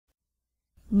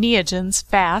Neogen's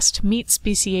F.A.S.T. meat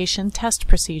speciation test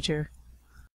procedure.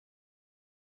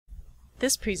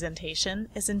 This presentation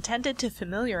is intended to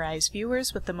familiarize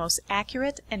viewers with the most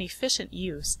accurate and efficient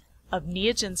use of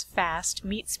Neogen's F.A.S.T.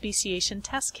 meat speciation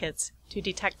test kits to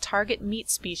detect target meat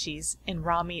species in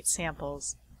raw meat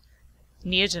samples.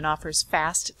 Neogen offers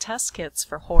F.A.S.T. test kits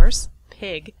for horse,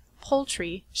 pig,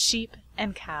 poultry, sheep,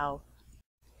 and cow.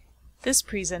 This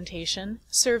presentation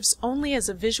serves only as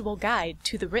a visual guide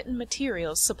to the written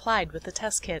materials supplied with the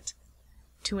test kit.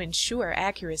 To ensure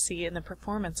accuracy in the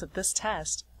performance of this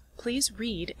test, please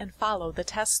read and follow the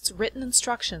test's written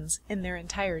instructions in their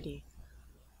entirety.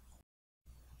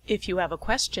 If you have a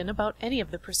question about any of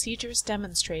the procedures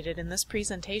demonstrated in this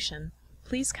presentation,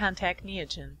 please contact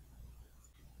Neogen.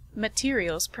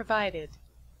 Materials provided.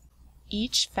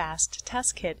 Each F.A.S.T.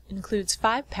 test kit includes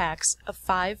 5 packs of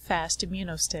 5 F.A.S.T.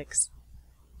 immunosticks.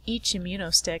 Each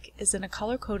immunostick is in a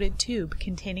color-coded tube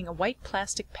containing a white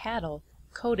plastic paddle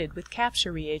coated with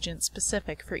capture reagent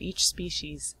specific for each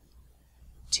species.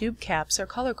 Tube caps are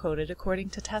color-coded according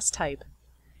to test type.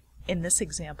 In this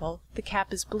example, the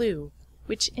cap is blue,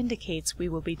 which indicates we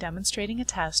will be demonstrating a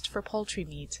test for poultry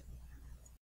meat.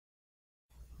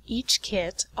 Each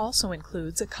kit also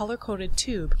includes a color-coded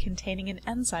tube containing an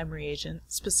enzyme reagent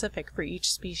specific for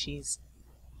each species,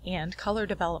 and color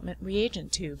development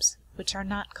reagent tubes, which are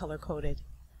not color-coded.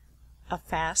 A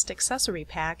F.A.S.T. accessory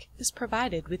pack is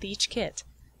provided with each kit,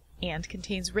 and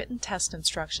contains written test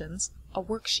instructions, a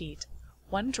worksheet,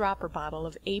 1 dropper bottle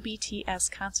of ABTS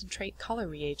concentrate color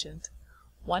reagent,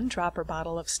 1 dropper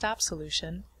bottle of stop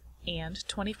solution, and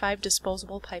 25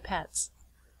 disposable pipettes.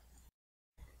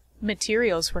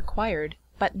 Materials required,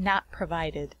 but not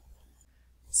provided.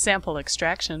 Sample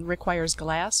extraction requires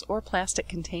glass or plastic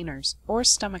containers, or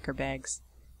stomacher bags.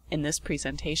 In this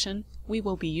presentation, we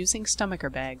will be using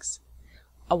stomacher bags.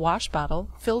 A wash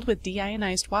bottle filled with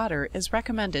deionized water is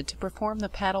recommended to perform the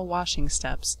paddle washing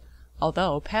steps,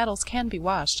 although paddles can be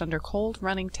washed under cold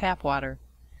running tap water.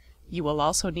 You will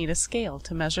also need a scale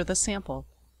to measure the sample,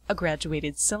 a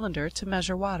graduated cylinder to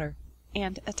measure water,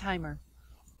 and a timer.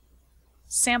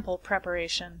 Sample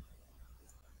preparation.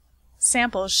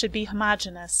 Samples should be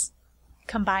homogeneous.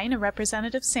 Combine a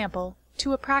representative sample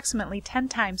to approximately 10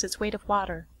 times its weight of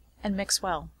water and mix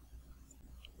well.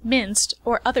 Minced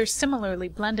or other similarly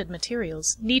blended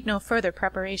materials need no further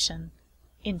preparation.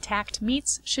 Intact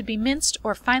meats should be minced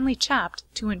or finely chopped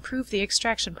to improve the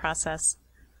extraction process.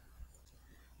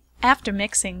 After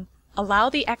mixing, allow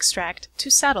the extract to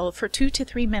settle for 2 to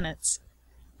 3 minutes.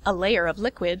 A layer of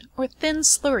liquid or thin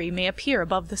slurry may appear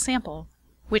above the sample,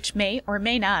 which may or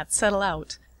may not settle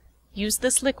out. Use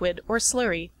this liquid or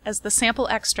slurry as the sample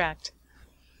extract.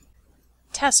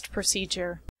 Test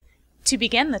procedure. To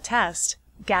begin the test,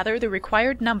 gather the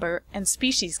required number and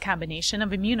species combination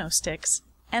of immunosticks,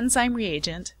 enzyme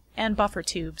reagent, and buffer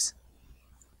tubes.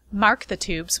 Mark the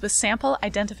tubes with sample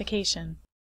identification.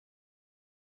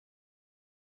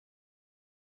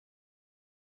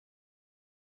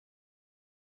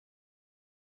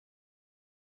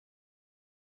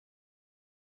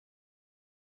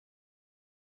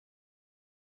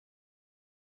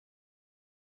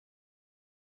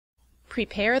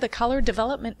 Prepare the color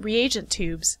development reagent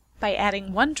tubes by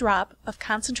adding 1 drop of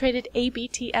concentrated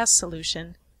ABTS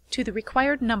solution to the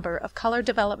required number of color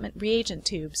development reagent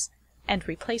tubes and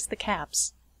replace the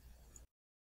caps.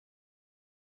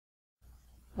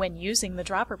 When using the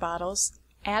dropper bottles,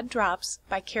 add drops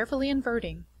by carefully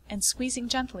inverting and squeezing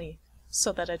gently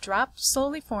so that a drop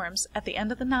slowly forms at the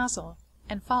end of the nozzle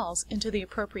and falls into the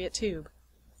appropriate tube.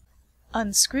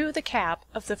 Unscrew the cap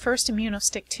of the first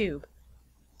immunostick tube.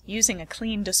 Using a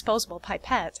clean disposable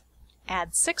pipette,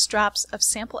 add 6 drops of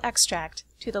sample extract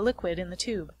to the liquid in the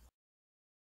tube.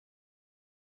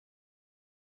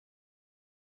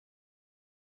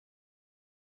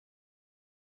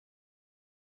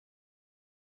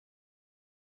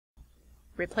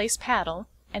 Replace paddle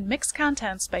and mix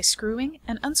contents by screwing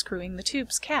and unscrewing the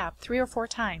tube's cap 3 or 4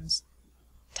 times.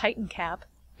 Tighten cap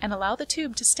and allow the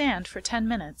tube to stand for 10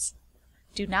 minutes.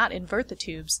 Do not invert the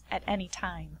tubes at any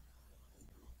time.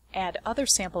 Add other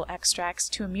sample extracts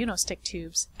to immunostick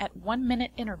tubes at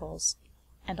 1-minute intervals,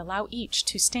 and allow each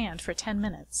to stand for 10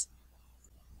 minutes.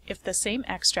 If the same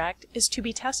extract is to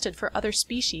be tested for other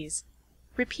species,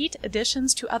 repeat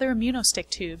additions to other immunostick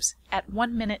tubes at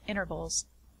 1-minute intervals.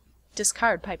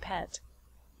 Discard pipette.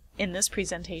 In this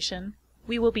presentation,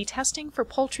 we will be testing for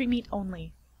poultry meat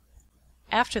only.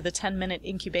 After the 10-minute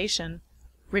incubation,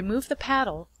 remove the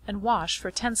paddle and wash for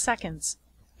 10 seconds.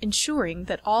 Ensuring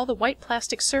that all the white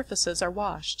plastic surfaces are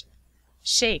washed.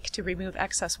 Shake to remove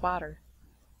excess water.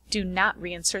 Do not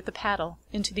reinsert the paddle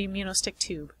into the immunostick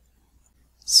tube.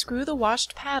 Screw the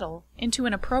washed paddle into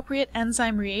an appropriate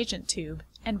enzyme reagent tube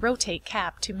and rotate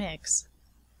cap to mix.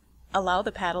 Allow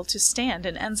the paddle to stand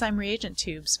in enzyme reagent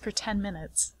tubes for 10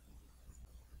 minutes.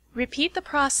 Repeat the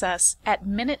process at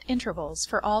minute intervals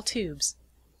for all tubes,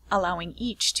 allowing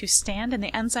each to stand in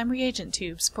the enzyme reagent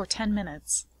tubes for 10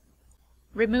 minutes.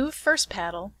 Remove first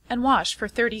paddle and wash for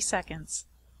 30 seconds.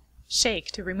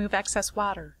 Shake to remove excess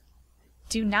water.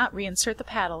 Do not reinsert the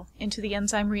paddle into the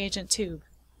enzyme reagent tube.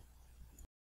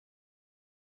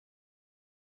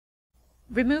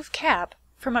 Remove cap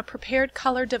from a prepared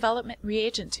color development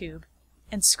reagent tube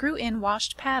and screw in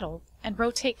washed paddle and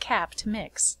rotate cap to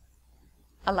mix.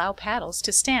 Allow paddles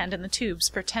to stand in the tubes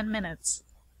for 10 minutes.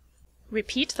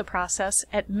 Repeat the process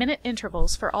at minute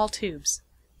intervals for all tubes,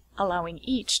 allowing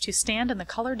each to stand in the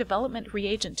color development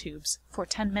reagent tubes for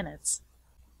 10 minutes.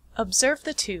 Observe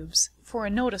the tubes for a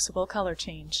noticeable color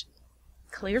change.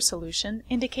 Clear solution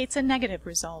indicates a negative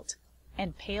result,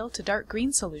 and pale to dark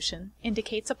green solution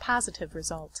indicates a positive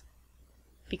result.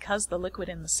 Because the liquid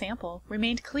in the sample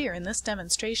remained clear in this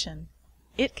demonstration,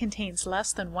 it contains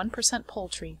less than 1%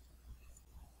 poultry.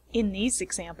 In these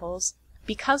examples,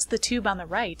 because the tube on the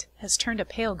right has turned a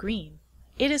pale green,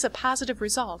 it is a positive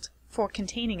result for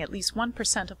containing at least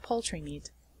 1% of poultry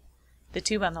meat. The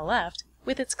tube on the left,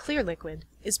 with its clear liquid,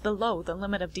 is below the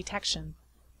limit of detection.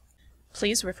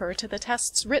 Please refer to the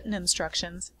test's written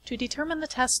instructions to determine the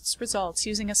test's results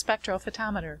using a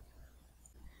spectrophotometer.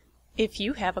 If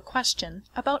you have a question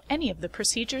about any of the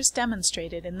procedures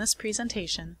demonstrated in this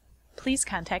presentation, please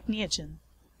contact Neogen.